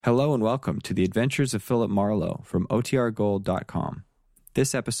Hello and welcome to the Adventures of Philip Marlowe from OTRGold.com.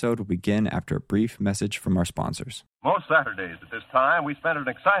 This episode will begin after a brief message from our sponsors. Most Saturdays at this time, we spend an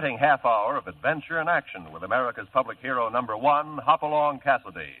exciting half hour of adventure and action with America's public hero number one, Hopalong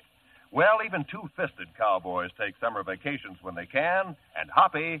Cassidy. Well, even two-fisted cowboys take summer vacations when they can, and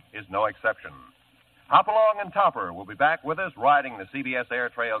Hoppy is no exception. Hopalong and Topper will be back with us riding the CBS air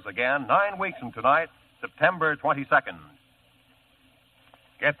trails again 9 weeks from tonight, September 22nd.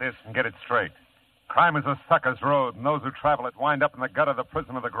 Get this and get it straight. Crime is a sucker's road, and those who travel it wind up in the gut of the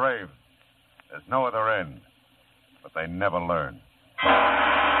prison of the grave. There's no other end, but they never learn.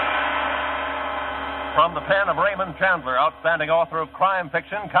 From the pen of Raymond Chandler, outstanding author of crime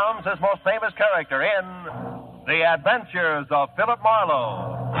fiction, comes his most famous character in The Adventures of Philip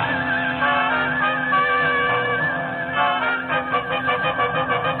Marlowe.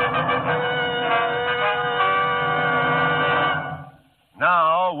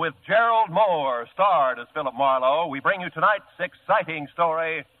 Now, with Gerald Moore, starred as Philip Marlowe, we bring you tonight's exciting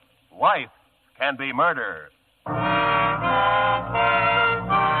story, Life Can Be Murder. The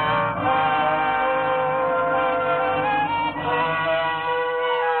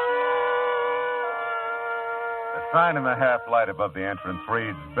sign in the half-light above the entrance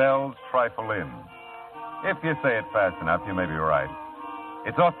reads, Bells Trifle Inn. If you say it fast enough, you may be right.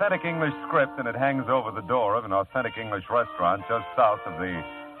 It's authentic English script, and it hangs over the door of an authentic English restaurant just south of the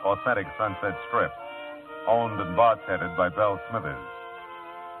authentic Sunset Strip, owned and bartended by Belle Smithers.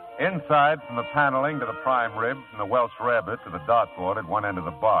 Inside, from the paneling to the prime rib, from the Welsh rabbit to the dartboard at one end of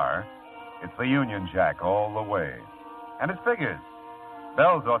the bar, it's the Union Jack all the way. And it figures.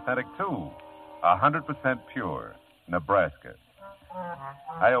 Belle's authentic, too. 100% pure. Nebraska.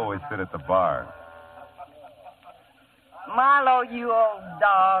 I always sit at the bar. Marlowe, you old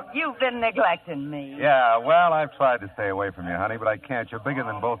dog, you've been neglecting me. Yeah, well, I've tried to stay away from you, honey, but I can't. You're bigger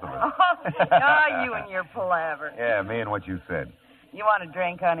than both of us. Oh, you and your palaver. Yeah, me and what you said. You want a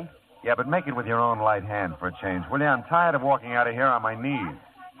drink, honey? Yeah, but make it with your own light hand for a change, will you? I'm tired of walking out of here on my knees.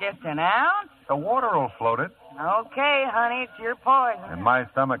 Just an ounce? The water will float it. Okay, honey, it's your poison. And my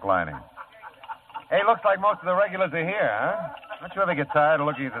stomach lining. Hey, looks like most of the regulars are here, huh? Don't you ever get tired of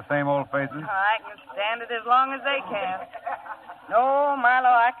looking at the same old faces? I can stand it as long as they can. No,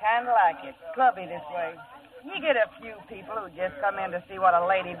 Marlowe, I kind of like it. Clubby this way. You get a few people who just come in to see what a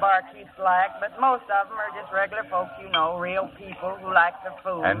lady barkeep's like, but most of them are just regular folks, you know, real people who like the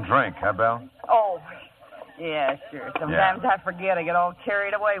food. And drink, huh, Belle? Oh, yeah, sure. Sometimes I forget. I get all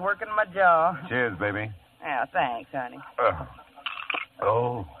carried away working my jaw. Cheers, baby. Yeah, thanks, honey.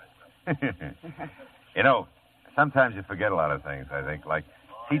 Oh. You know, sometimes you forget a lot of things, I think, like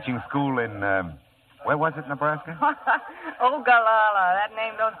teaching school in, where was it, Nebraska? Ogallala. That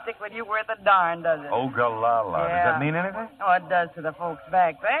name don't stick with you worth a darn, does it? Ogallala. Yeah. Does that mean anything? Oh, it does to the folks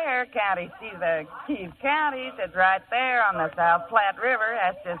back there. County seat of Kiev County. It's right there on the South Platte River.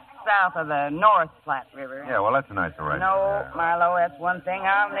 That's just south of the North Platte River. Yeah, well, that's a nice arrangement. No, Yeah. Marlowe, that's one thing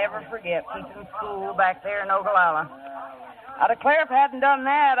I'll never forget, teaching school back there in Ogallala. I declare if I hadn't done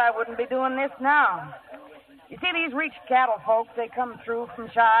that, I wouldn't be doing this now. You see, these rich cattle folks, they come through from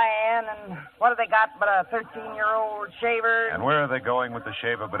Cheyenne, and what have they got but a 13-year-old shaver? And where are they going with the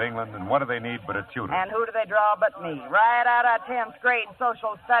shaver but England, and what do they need but a tutor? And who do they draw but me? Right out of 10th grade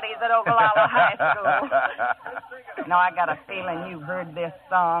social studies at Ogallala High School. No, I got a feeling you've heard this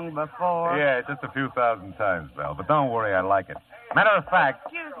song before. Yeah, just a few thousand times, Belle, but don't worry, I like it. Matter of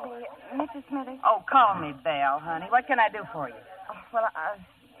fact... Excuse me, Mrs. Smithy. Oh, call me Belle, honey. What can I do for you? Oh, well,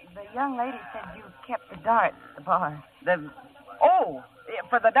 the young lady said you kept the dart at the bar. Oh,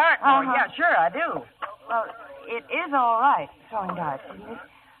 for the dartboard. Uh-huh. Yeah, sure, I do. Well, it is all right, throwing darts, isn't it?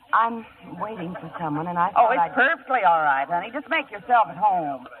 I'm waiting for someone, and I thought it's perfectly all right, honey. Just make yourself at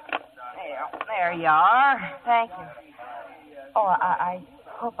home. There you are. Thank you. Oh, I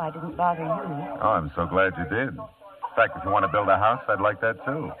hope I didn't bother you. Oh, I'm so glad you did. In fact, if you want to build a house, I'd like that,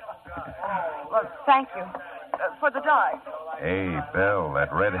 too. Well, thank you. For the dart. Hey, Belle,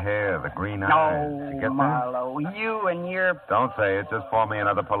 that red hair, the green eyes. No, You get Marlowe, you and your... Don't say it. Just pour me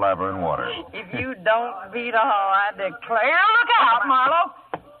another palaver and water. If you don't beat all, I declare... Look out, Marlowe!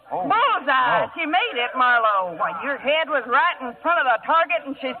 Oh. Bullseye! Oh. She made it, Marlowe. Why, your head was right in front of the target,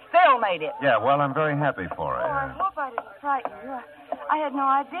 and she still made it. Yeah, well, I'm very happy for her. Oh, I hope I didn't frighten you. I had no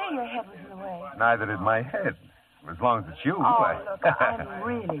idea your head was in the way. Neither did my head. As long as it's you. Oh, look, I'm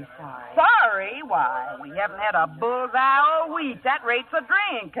really sorry. Sorry? Why, we haven't had a bullseye all week. That rate's a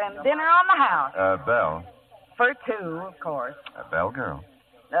drink and dinner on the house. Belle. For two, of course. Belle girl.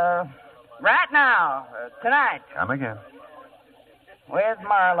 Right now, tonight. Come again. With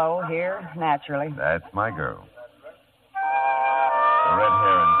Marlowe here, naturally. That's my girl. The red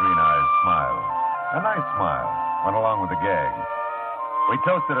hair and A nice smile. Went along with the gag. We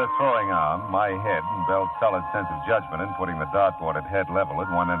toasted her throwing arm, my head, and Belle's solid sense of judgment in putting the dartboard at head level at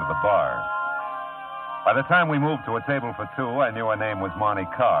one end of the bar. By the time we moved to a table for two, I knew her name was Marnie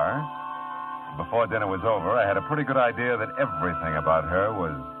Carr. Before dinner was over, I had a pretty good idea that everything about her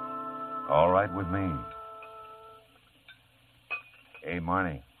was all right with me. Hey,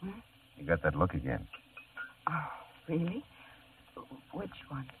 Marnie, you got that look again. Oh, really? Which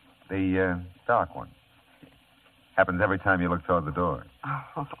one? The dark one. Happens every time you look toward the door.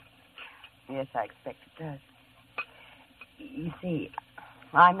 Oh, yes, I expect it does. You see,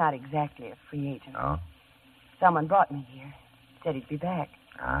 I'm not exactly a free agent. Oh? Someone brought me here. Said he'd be back.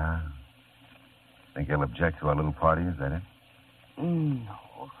 Ah. Think he'll object to our little party, is that it?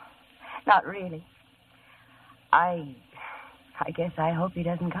 No, not really. I guess I hope he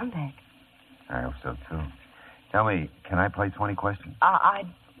doesn't come back. I hope so, too. Tell me, can I play 20 questions? I'd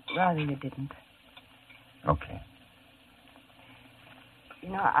rather you didn't. Okay. You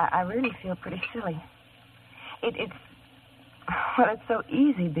know, I really feel pretty silly. It's so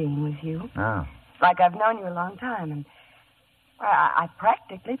easy being with you. Oh. Like I've known you a long time, and I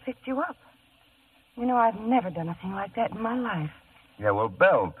practically picked you up. You know, I've never done a thing like that in my life. Yeah, well,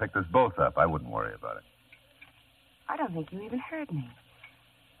 Belle picked us both up. I wouldn't worry about it. I don't think you even heard me.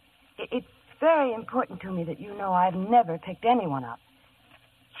 It's very important to me that you know I've never picked anyone up.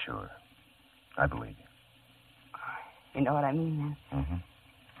 Sure. I believe you. You know what I mean, then? Mm-hmm.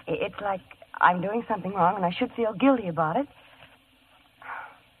 It's like I'm doing something wrong and I should feel guilty about it.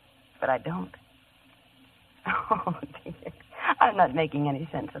 But I don't. Oh, dear. I'm not making any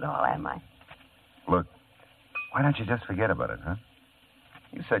sense at all, am I? Look, why don't you just forget about it, huh?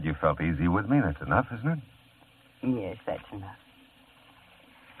 You said you felt easy with me. That's enough, isn't it? Yes, that's enough.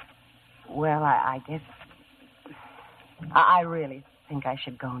 Well, I guess I really think I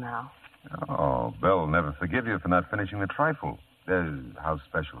should go now. Oh, Belle will never forgive you for not finishing the trifle. There's house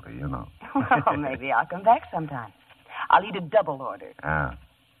specialty, you know. Well, maybe I'll come back sometime. I'll eat a double order. Ah.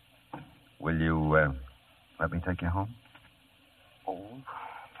 Will you, let me take you home? Oh,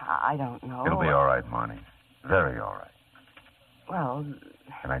 I don't know. It'll be all right, Marnie. Very all right. Well...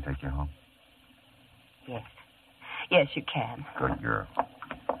 Can I take you home? Yes. Yes, you can. Good girl.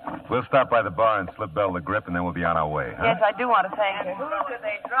 We'll stop by the bar and slip Belle the grip, and then we'll be on our way, huh? Yes, I do want to thank you. Who do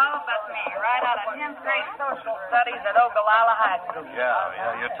they draw but me, right out of 10th grade social studies at Ogallala High School?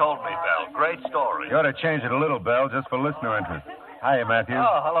 Yeah, you told me, Belle. Great story. You ought to change it a little, Belle, just for listener interest. Hiya, Matthews.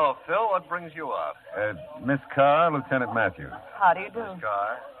 Oh, hello, Phil. What brings you up? Miss Carr, Lieutenant Matthews. How do you do?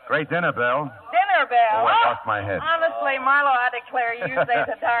 Car? Great dinner, Belle. Dinner bell. Oh, I lost my head. Honestly, Marlo, I declare you say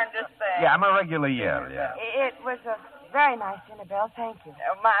the darndest thing. Yeah, I'm a regular Yale, yeah. It was a very nice dinner, Belle. Thank you.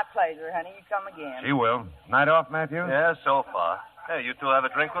 My pleasure, honey. You come again. She will. Night off, Matthews? Yeah, so far. Hey, you two have a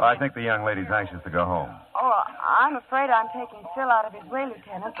drink with Well, me? I think the young lady's anxious to go home. Oh, I'm afraid I'm taking Phil out of his way,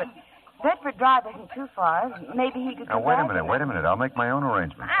 Lieutenant, but Bedford Drive isn't too far. Maybe he could Now, come wait a back minute. I'll make my own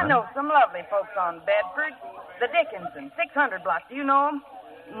arrangements. I know some lovely folks on Bedford. The Dickinson, 600 block. Do you know them?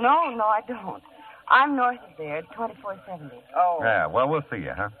 No, I don't. I'm north of there at 2470. Oh. Yeah, well, we'll see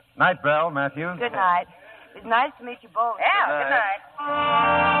you, huh? Night, Belle, Matthews. Good night. It's nice to meet you both. Yeah, Good good night. night.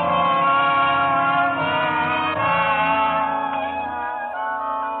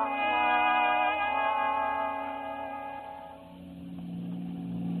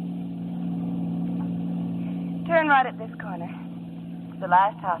 Turn right at this corner. It's the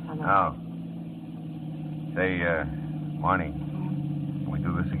last house on the Oh. Say, Marnie, can we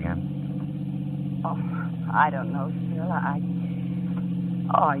do this again? Oh, I don't know, Phil.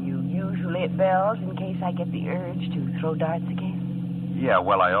 Are you usually at Bell's in case I get the urge to throw darts again? Yeah,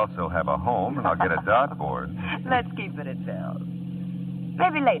 well, I also have a home, and I'll get a dartboard. Let's keep it at Bell's.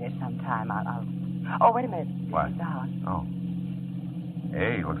 Maybe later sometime I'll... Oh, wait a minute. This What? is the house. Oh.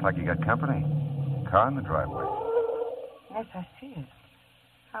 Hey, looks like you got company. Car in the driveway. Yes, I see it.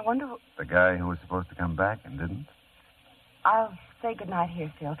 I wonder... The guy who was supposed to come back and didn't? I'll say goodnight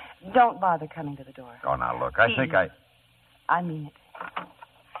here, Phil. Don't bother coming to the door. Oh, now, look, I think I... I mean it.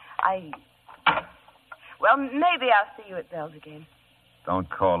 Well, maybe I'll see you at Bell's again. Don't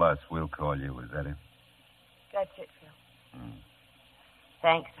call us. We'll call you. Is that it? That's it, Phil.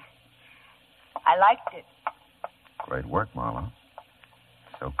 Thanks. I liked it. Great work, Marlo.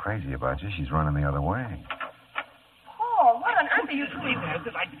 So crazy about you, she's running the other way. Paul, what on earth are you doing there?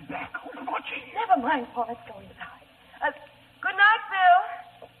 Because I'd be back. Never mind, Paul. Let's go inside. Good night, Phil.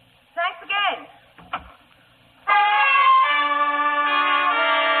 Thanks again.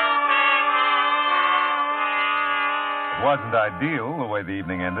 It wasn't ideal the way the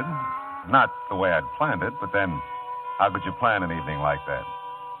evening ended. Not the way I'd planned it, but then how could you plan an evening like that?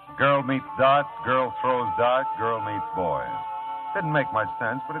 Girl meets darts, girl throws darts, girl meets boy. Didn't make much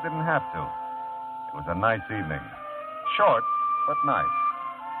sense, but it didn't have to. It was a nice evening. Short, but nice.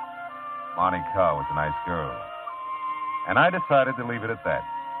 Monty Carr was a nice girl. And I decided to leave it at that.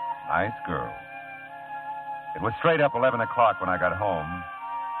 Nice girl. It was straight up 11 o'clock when I got home.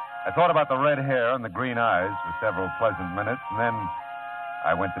 I thought about the red hair and the green eyes for several pleasant minutes, and then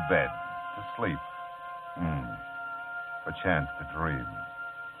I went to bed, to sleep. Perchance to dream.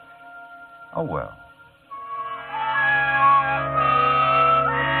 Oh, well.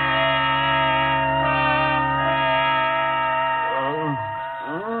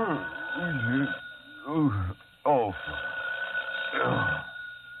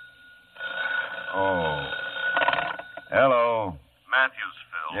 Hello. Matthews,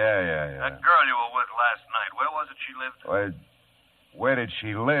 Phil. Yeah. That girl you were with last night, where was it she lived? Where did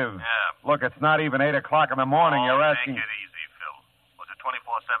she live? Yeah. Look, it's not even 8 o'clock in the morning. You're asking. Take it easy, Phil. Was it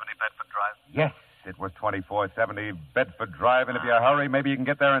 2470 Bedford Drive? Yes, it was 2470 Bedford Drive, and if you hurry, maybe you can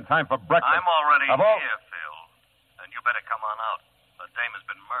get there in time for breakfast. I'm already Of all- here, Phil. And you better come on out. The dame has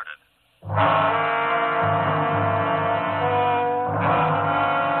been murdered.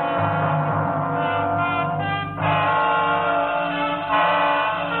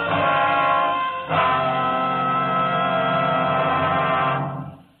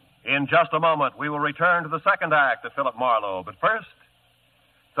 In just a moment, we will return to the second act of Philip Marlowe. But first,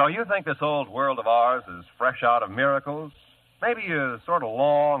 so you think this old world of ours is fresh out of miracles? Maybe you sort of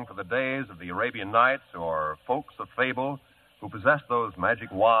long for the days of the Arabian Nights or folks of fable who possessed those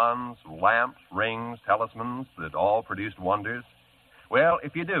magic wands, lamps, rings, talismans that all produced wonders? Well,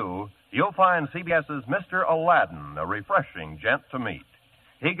 if you do, you'll find CBS's Mr. Aladdin a refreshing gent to meet.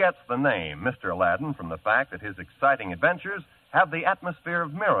 He gets the name Mr. Aladdin from the fact that his exciting adventures have the atmosphere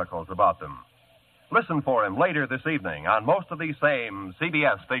of miracles about them. Listen for him later this evening on most of these same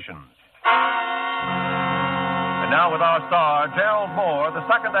CBS stations. And now with our star, Gerald Moore, the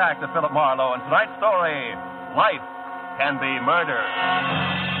second act of Philip Marlowe, and tonight's story, Life Can Be Murder.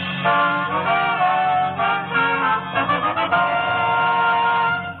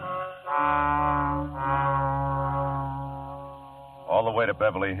 All the way to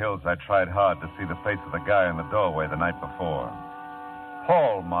Beverly Hills, I tried hard to see the face of the guy in the doorway the night before.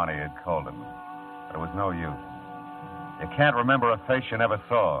 Paul, Monty had called him. But it was no use. You can't remember a face you never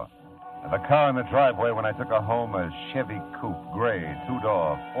saw. And the car in the driveway when I took her home, a Chevy Coupe, gray,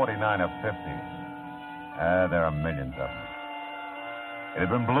 two-door, 49 or 50. There are millions of them. It had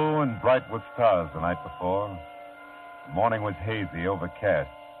been blue and bright with stars the night before. The morning was hazy, overcast.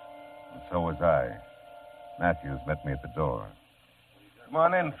 And so was I. Matthews met me at the door. Come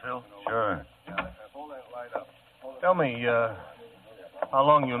on in, Phil. Sure. Tell me, how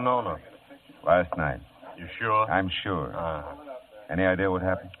long you known her? Last night. You sure? I'm sure. Any idea what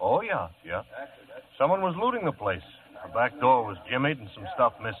happened? Oh, yeah. Someone was looting the place. The back door was jimmied and some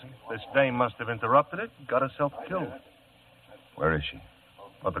stuff missing. This dame must have interrupted it and got herself killed. Where is she?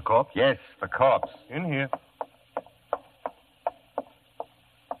 But the corpse? Yes, the corpse. In here.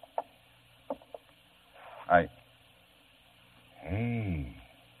 Hey,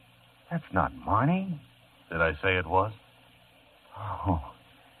 that's not Marnie. Did I say it was? Oh,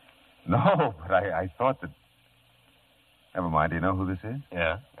 no, but I thought that... Never mind, do you know who this is?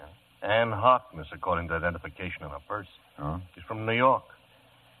 Yeah. Ann Harkness, according to identification on her purse. Oh? She's from New York.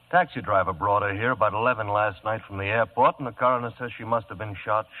 Taxi driver brought her here about 11 last night from the airport, and the coroner says she must have been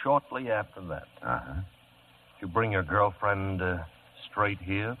shot shortly after that. Uh-huh. Did you bring your girlfriend straight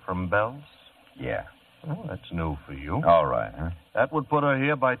here from Bell's? Yeah. Well, that's new for you. All right, huh? That would put her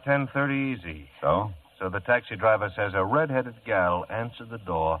here by 10:30 easy. So? So the taxi driver says a red-headed gal answered the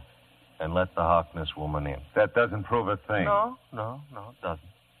door and let the Harkness woman in. That doesn't prove a thing. No, it doesn't.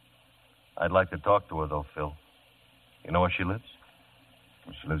 I'd like to talk to her, though, Phil. You know where she lives?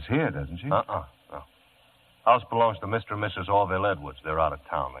 Well, she lives here, doesn't she? No. House belongs to Mr. and Mrs. Orville Edwards. They're out of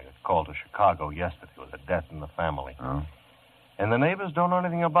town. They got called to Chicago yesterday with a death in the family. Oh? And the neighbors don't know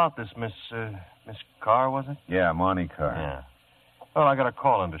anything about this Miss Carr, was it? Yeah, Marnie Carr. Yeah. Well, I got a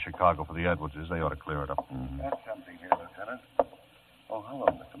call into Chicago for the Edwardses. They ought to clear it up. Mm-hmm. Got something here, Lieutenant. Oh, hello,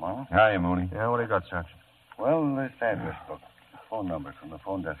 Mr. Marlowe. Hiya, Mooney. Yeah, what do you got, Sergeant? Well, this address book. Phone number from the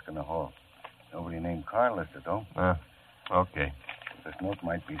phone desk in the hall. Nobody named Carr listed, though. Okay. This note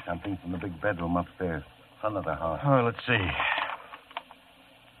might be something from the big bedroom upstairs, front of the house. Oh, let's see.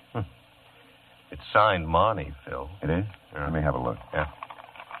 It's signed Marnie, Phil. It is? Yeah. Let me have a look. Yeah.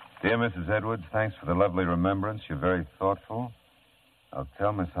 Dear Mrs. Edwards, thanks for the lovely remembrance. You're very thoughtful. I'll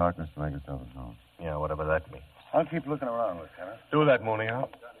tell Miss Harkness to make herself at home. Yeah, whatever that means. I'll keep looking around, Lieutenant. Do that, Mooney, huh?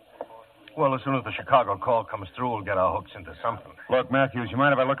 Well, as soon as the Chicago call comes through, we'll get our hooks into something. Look, Matthews, you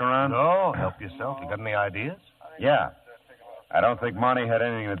mind if I look around? No, help yourself. You got any ideas? Yeah. I don't think Monty had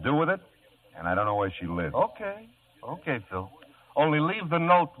anything to do with it, and I don't know where she lives. Okay. Okay, Phil. Only leave the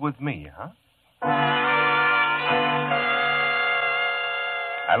note with me, huh?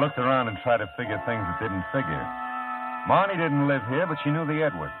 I looked around and tried to figure things that didn't figure. Marnie didn't live here, but she knew the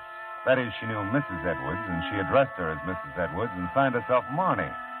Edwards. That is, she knew Mrs. Edwards, and she addressed her as Mrs. Edwards and signed herself Marnie.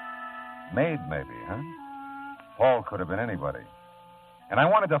 Maid, maybe, huh? Paul could have been anybody. And I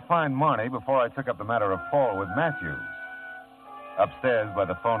wanted to find Marnie before I took up the matter of Paul with Matthews. Upstairs, by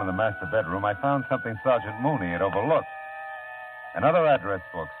the phone in the master bedroom, I found something Sergeant Mooney had overlooked. Another address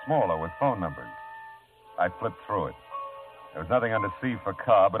book, smaller, with phone numbers. I flipped through it. There was nothing under C for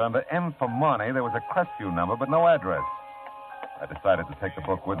car, but under M for Marnie, there was a Crestview number, but no address. I decided to take the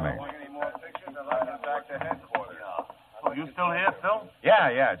book with me. Oh, you still here, Phil?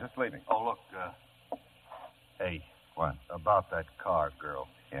 Yeah, just leaving. Oh, look, hey. What? About that car girl.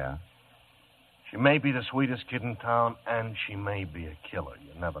 Yeah? She may be the sweetest kid in town, and she may be a killer.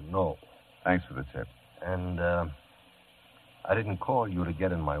 You never know. Thanks for the tip. And, I didn't call you to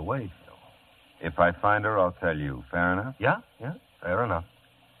get in my way, Phil. If I find her, I'll tell you. Fair enough? Yeah, fair enough.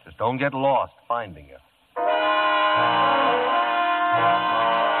 Just don't get lost finding her.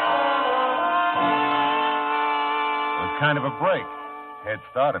 It was kind of a break. Head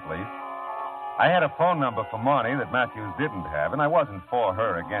start, at least. I had a phone number for Marnie that Matthews didn't have, and I wasn't for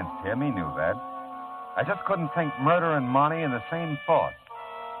her against him. He knew that. I just couldn't think murder and Marnie in the same thought.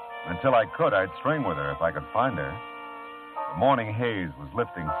 Until I could, I'd string with her if I could find her. The morning haze was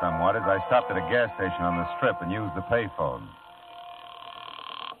lifting somewhat as I stopped at a gas station on the strip and used the payphone.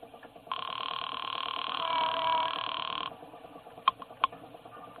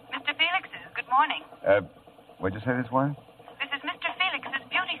 Mr. Felix's, good morning. What'd you say this was? This is Mr. Felix's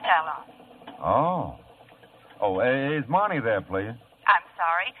beauty salon. Oh. Is Marnie there, please? I'm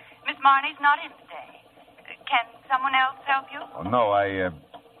sorry. Miss Marnie's not in today. Can someone else help you? Oh, no,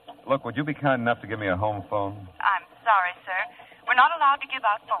 Look, would you be kind enough to give me a home phone? I'm sorry, sir. We're not allowed to give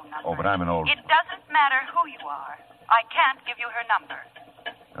out phone numbers. Oh, but I'm an old... It doesn't matter who you are. I can't give you her number.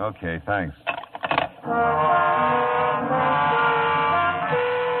 Okay, thanks.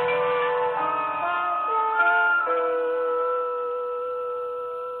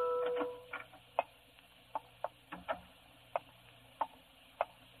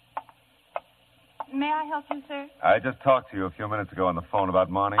 May I help you, sir? I just talked to you a few minutes ago on the phone about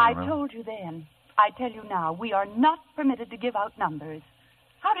Marnie. I remember? told you then. I tell you now, we are not permitted to give out numbers.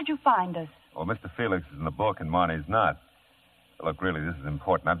 How did you find us? Well, Mr. Felix is in the book and Marnie's not. Look, really, this is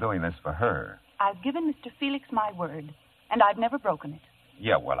important. I'm doing this for her. I've given Mr. Felix my word, and I've never broken it.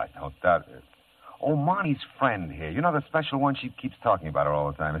 Yeah, well, I don't doubt it. Oh, Marnie's friend here. You know the special one? She keeps talking about her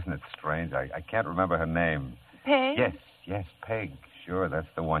all the time. Isn't it strange? I can't remember her name. Peg? Yes, Peg. Sure, that's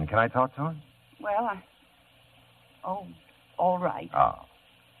the one. Can I talk to her? Well, Oh, all right. Oh.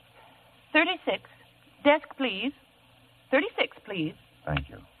 36. Desk, please. 36, please. Thank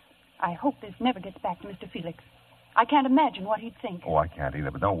you. I hope this never gets back to Mr. Felix. I can't imagine what he'd think. Oh, I can't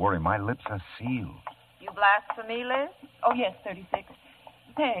either, but don't worry. My lips are sealed. You blasphemy, Liz? Oh, yes, 36.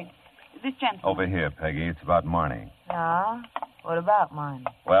 Peg, this gentleman. Over here, Peggy. It's about Marnie. Yeah? What about mine?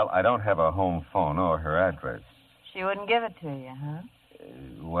 Well, I don't have a home phone or her address. She wouldn't give it to you, huh?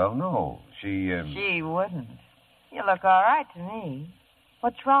 Well, no. She She wouldn't. You look all right to me.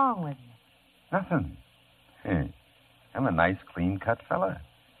 What's wrong with you? Nothing. I'm a nice, clean-cut fella.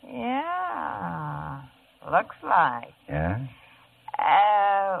 Yeah. Looks like. Yeah?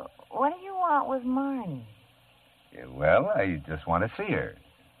 What do you want with Marnie? Well, I just want to see her.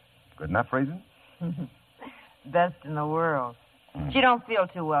 Good enough reason? Best in the world. She don't feel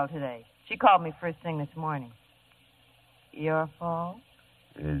too well today. She called me first thing this morning. Your fault?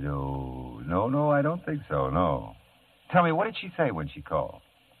 No, I don't think so, no. Tell me, what did she say when she called?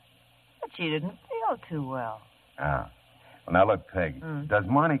 But she didn't feel too well. Ah. Well, now, look, Peg, does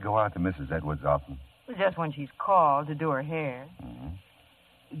Marnie go out to Mrs. Edwards often? Just when she's called to do her hair.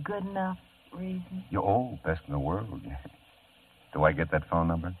 Mm-hmm. Good enough reason? You're best in the world. Do I get that phone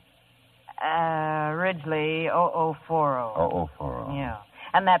number? Ridgely 0040. 0040. Yeah.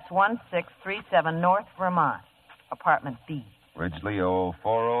 And that's 1637 North Vermont, apartment B. Ridgely 0040,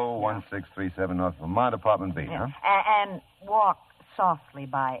 1637 North Vermont, apartment B, Yeah. huh? And walk softly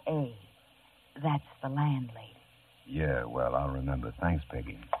by A. That's the landlady. Yeah, well, I'll remember. Thanks,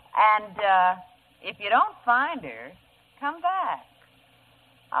 Peggy. And if you don't find her, come back.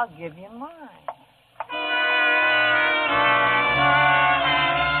 I'll give you mine.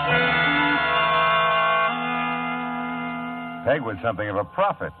 Peg was something of a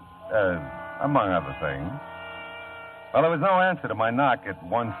prophet. among other things. Well, there was no answer to my knock at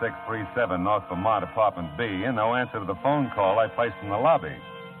 1637 North Vermont, Apartment B, and no answer to the phone call I placed in the lobby.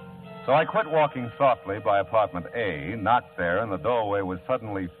 So I quit walking softly by Apartment A, knocked there, and the doorway was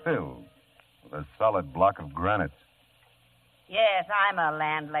suddenly filled with a solid block of granite. Yes, I'm a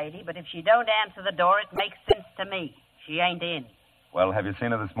landlady, but if she don't answer the door, it makes sense to me. She ain't in. Well, have you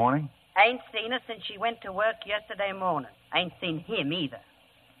seen her this morning? Ain't seen her since she went to work yesterday morning. Ain't seen him either.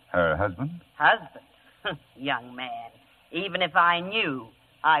 Her husband? Husband? Young man. Even if I knew,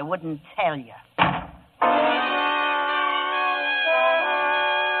 I wouldn't tell you.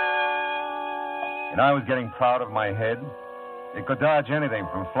 You know, I was getting proud of my head. It could dodge anything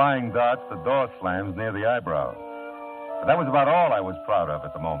from flying darts to door slams near the eyebrow. But that was about all I was proud of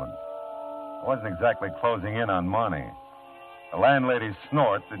at the moment. I wasn't exactly closing in on Marnie. The landlady's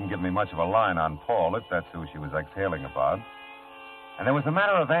snort didn't give me much of a line on Paul, if that's who she was exhaling about. And there was the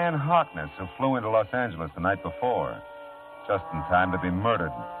matter of Ann Harkness, who flew into Los Angeles the night before, just in time to be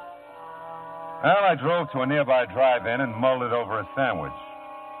murdered. Well, I drove to a nearby drive-in and mulled it over a sandwich.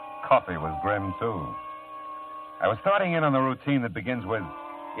 Coffee was grim, too. I was starting in on the routine that begins with,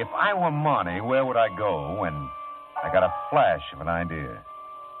 if I were Marnie, where would I go? When I got a flash of an idea.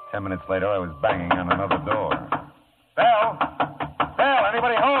 10 minutes later, I was banging on another door. Bell! Bell,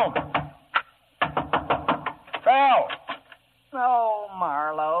 anybody home? Bell! Oh,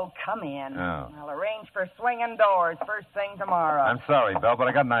 Marlowe, come in. Oh. I'll arrange for swinging doors first thing tomorrow. I'm sorry, Bell, but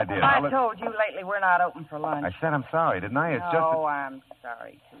I got an idea. I told you lately we're not open for lunch. I said I'm sorry, didn't I? It's just Oh, I'm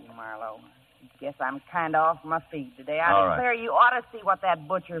sorry, too, Marlowe. Guess I'm kind of off my feet today. I All right. declare you ought to see what that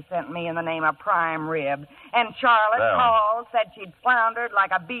butcher sent me in the name of prime rib. And Charlotte Bell. called, said she'd floundered like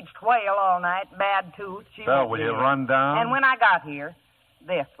a beached whale all night, bad tooth. She Bell, won't will be you here. run down? And when I got here,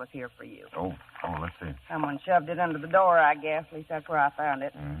 this was here for you. Oh, let's see. Someone shoved it under the door, I guess. At least that's where I found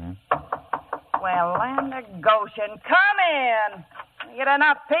it. Mm-hmm. Well, land of Goshen, come in. You get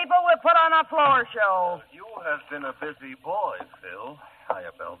enough people, we'll put on a floor show. You have been a busy boy, Phil.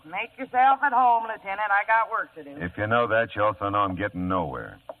 Hiya, Bill. Make yourself at home, Lieutenant. I got work to do. If you know that, you also know I'm getting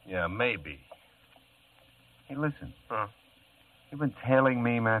nowhere. Yeah, maybe. Hey, listen. Huh? You've been tailing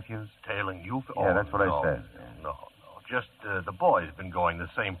me, Matthews? Tailing you? Yeah, that's what I no, said. No. Just the boy's been going the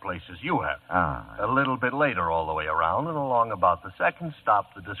same place as you have. Ah. A little bit later all the way around, and along about the second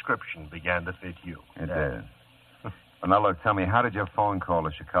stop, the description began to fit you. It did. Well, now, look, tell me, how did your phone call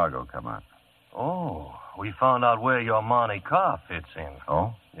to Chicago come out? Oh, we found out where your Monte car fits in.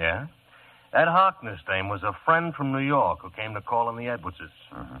 Oh? Yeah? That Harkness dame was a friend from New York who came to call on the Edwardses.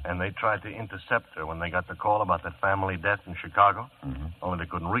 Uh-huh. And they tried to intercept her when they got the call about that family death in Chicago. Mm-hmm. Only they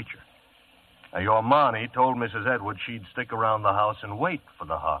couldn't reach her. Now, your Marnie told Mrs. Edwards she'd stick around the house and wait for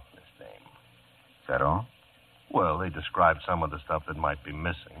the Harkness dame. Is that all? Well, they described some of the stuff that might be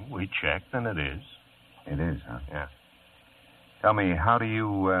missing. We checked, and it is. It is, huh? Yeah. Tell me, how do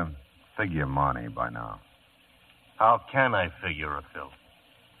you figure Marnie by now? How can I figure her, Phil?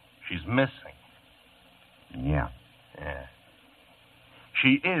 She's missing. Yeah. Yeah.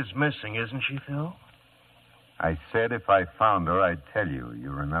 She is missing, isn't she, Phil? I said if I found her, I'd tell you.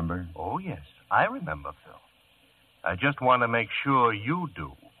 You remember? Oh, yes. I remember, Phil. I just want to make sure you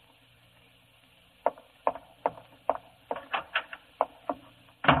do.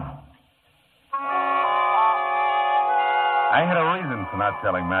 I had a reason for not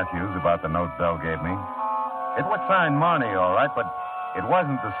telling Matthews about the note Bell gave me. It was signed Marnie, all right, but it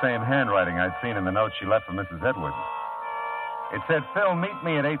wasn't the same handwriting I'd seen in the note she left for Mrs. Edwards. It said, Phil, meet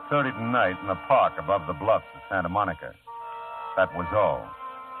me at 8:30 tonight in the park above the bluffs of Santa Monica. That was all.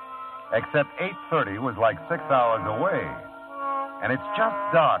 Except 8:30 was like 6 hours away. And it's just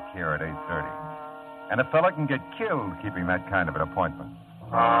dark here at 8:30. And a fella can get killed keeping that kind of an appointment.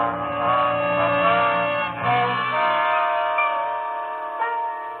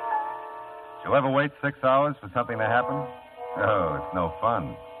 Did you ever wait 6 hours for something to happen? Oh, it's no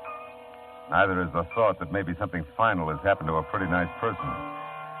fun. Neither is the thought that maybe something final has happened to a pretty nice person.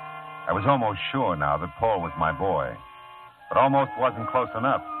 I was almost sure now that Paul was my boy, but almost wasn't close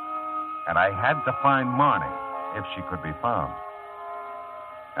enough. And I had to find Marnie, if she could be found.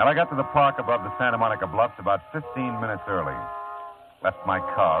 And I got to the park above the Santa Monica Bluffs about 15 minutes early. Left my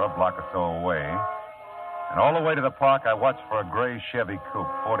car a block or so away. And all the way to the park, I watched for a gray Chevy Coupe,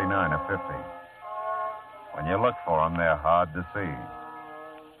 49 or 50. When you look for them, they're hard to see.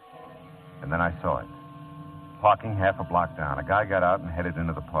 And then I saw it. Parking half a block down, a guy got out and headed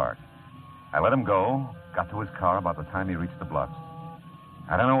into the park. I let him go, got to his car about the time he reached the bluffs.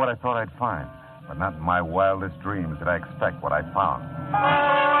 I don't know what I thought I'd find, but not in my wildest dreams did I expect what I found.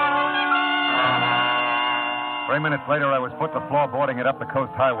 3 minutes later, I was foot to floorboarding it up the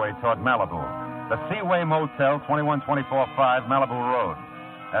coast highway toward Malibu. The Seaway Motel, 21245 Malibu Road.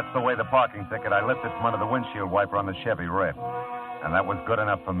 That's the way the parking ticket I lifted from under the windshield wiper on the Chevy read. And that was good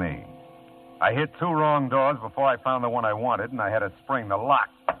enough for me. I hit 2 wrong doors before I found the one I wanted, and I had to spring the lock.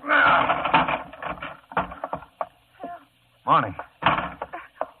 Monty.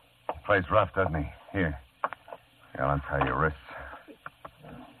 Plays rough, doesn't he? Here, I'll untie your wrists.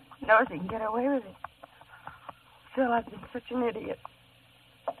 He knows he can get away with it. Phil, I've been such an idiot.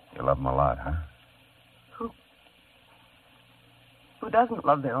 You love him a lot, huh? Who doesn't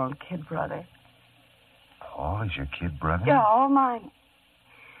love their own kid brother? Paul is your kid brother? Yeah, all mine.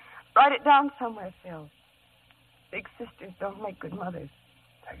 Write it down somewhere, Phil. Big sisters don't make good mothers.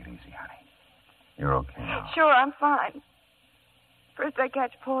 Take it easy, honey. You're okay now. Sure, I'm fine. First I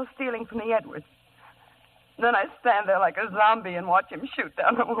catch Paul stealing from the Edwards. Then I stand there like a zombie and watch him shoot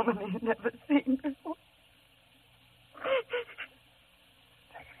down a woman he's never seen before.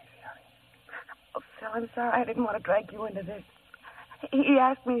 Take it easy, honey. Oh, Phil, I'm sorry I didn't want to drag you into this. He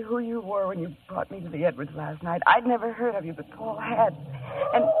asked me who you were when you brought me to the Edwards last night. I'd never heard of you, but Paul had.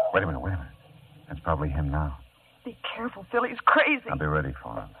 And... Wait a minute. That's probably him now. Be careful, Phil. He's crazy. I'll be ready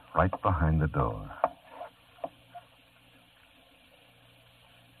for him. Right behind the door.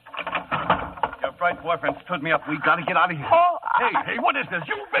 Your bright boyfriend stood me up. We got to get out of here. Oh, Hey, what is this?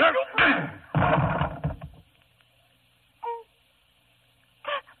 You...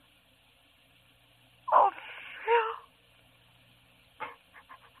 Oh, Phil.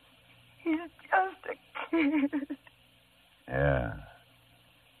 He's just a kid. Yeah.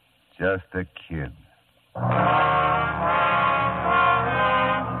 Just a kid.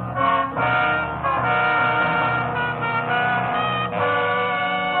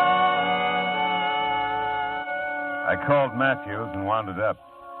 I called Matthews and wound it up.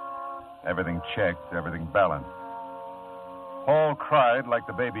 Everything checked, everything balanced. Paul cried like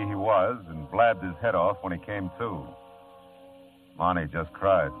the baby he was and blabbed his head off when he came to. Monty just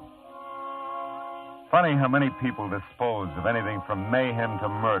cried. Funny how many people dispose of anything from mayhem to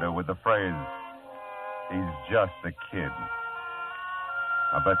murder with the phrase, he's just a kid.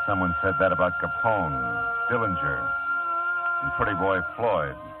 I bet someone said that about Capone, Dillinger, and Pretty Boy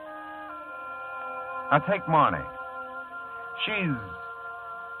Floyd. Now take Marnie. She's...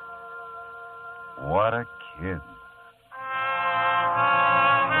 what a kid.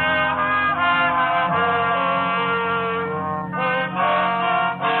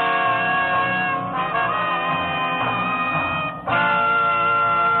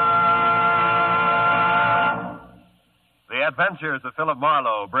 The Adventures of Philip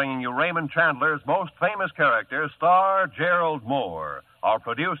Marlowe, bringing you Raymond Chandler's most famous character, star Gerald Moore, are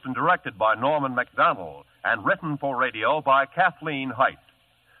produced and directed by Norman MacDonald and written for radio by Kathleen Height.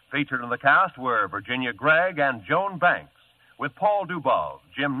 Featured in the cast were Virginia Gregg and Joan Banks, with Paul Dubov,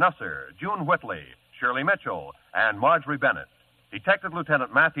 Jim Nusser, June Whitley, Shirley Mitchell, and Marjorie Bennett. Detective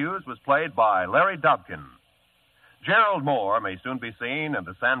Lieutenant Matthews was played by Larry Dobkin. Gerald Moore may soon be seen in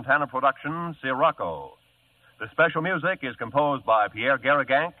the Santana production, Sirocco. The special music is composed by Pierre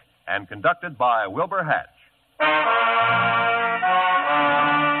Garrigank and conducted by Wilbur Hatch.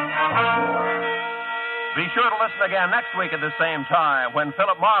 Be sure to listen again next week at the same time when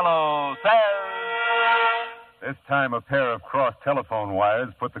Philip Marlowe says... This time a pair of crossed telephone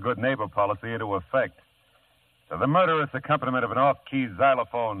wires put the good neighbor policy into effect. To the murderous accompaniment of an off-key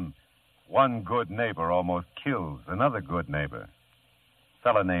xylophone, one good neighbor almost kills another good neighbor. A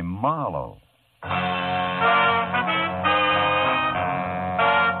fella named Marlowe.